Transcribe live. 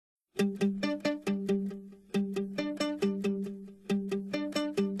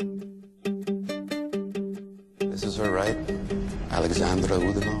This is her, right? Alexandra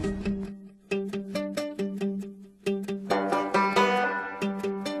Udinov?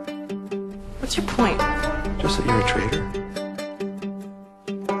 What's your point? Just that you're a traitor.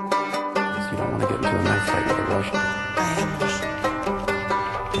 You don't want to get into a knife fight with a Russian. I am Russian.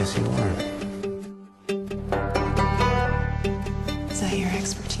 Yes, you are. Is that your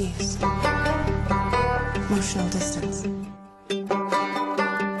expertise? Emotional distance.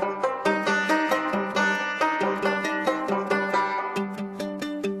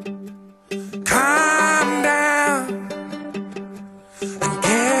 Calm down and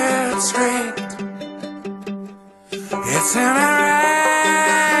get straight. It's in our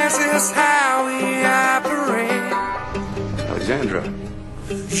eyes, it's how we operate. Alexandra.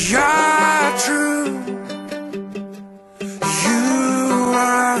 You're true, you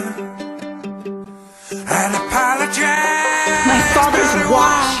are. I'd apologize. My father's but it watch.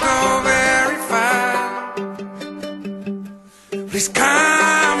 won't go very far. Please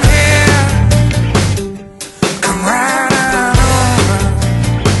come here, come right on over.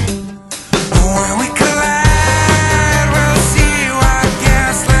 When we collide, we'll see what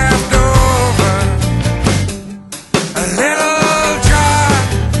gets left over. A little joy,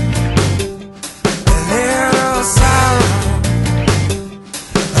 a little sorrow,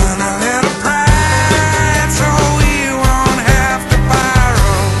 and a little pride, so we won't have to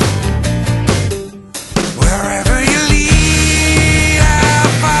borrow. Wherever you lead,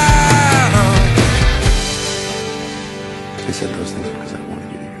 I'll follow. I said those things because I wanted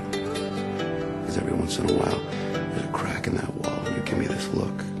you to hear them. Because every once in a while, there's a crack in that wall and you give me this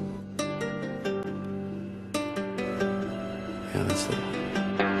look. Yeah, that's the one.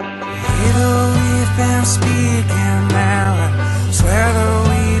 Either we've been speaking now, I swear that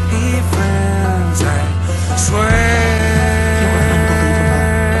we'd be friends, I swear.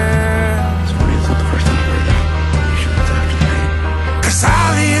 It's funny, it's not the first time I've heard that. Are you sure it's after the date? 'Cause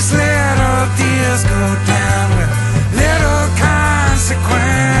all these little deals go down with little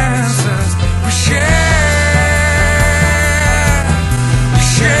consequences. We share, we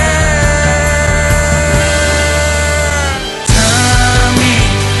share. Turn me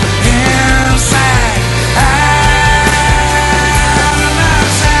inside out and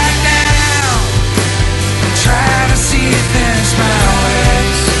upside down. Try to see things my way.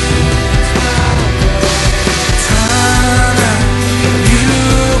 Turn a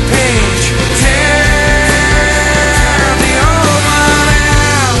new page, tear the old one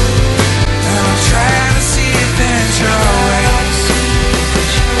out, and I'll try to see things your way.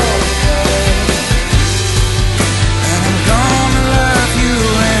 And I'm gonna love you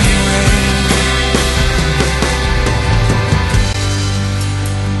anyway.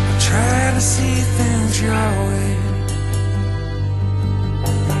 I'll try to see things your way.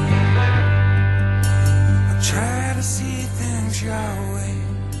 I'll try to see things your way.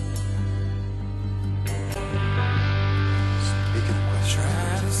 Speaking of questions,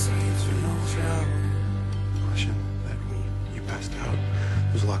 Try to see things your way. question that you passed out.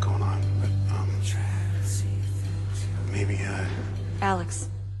 There's a lot going on, but Try to see things your way. maybe Alex.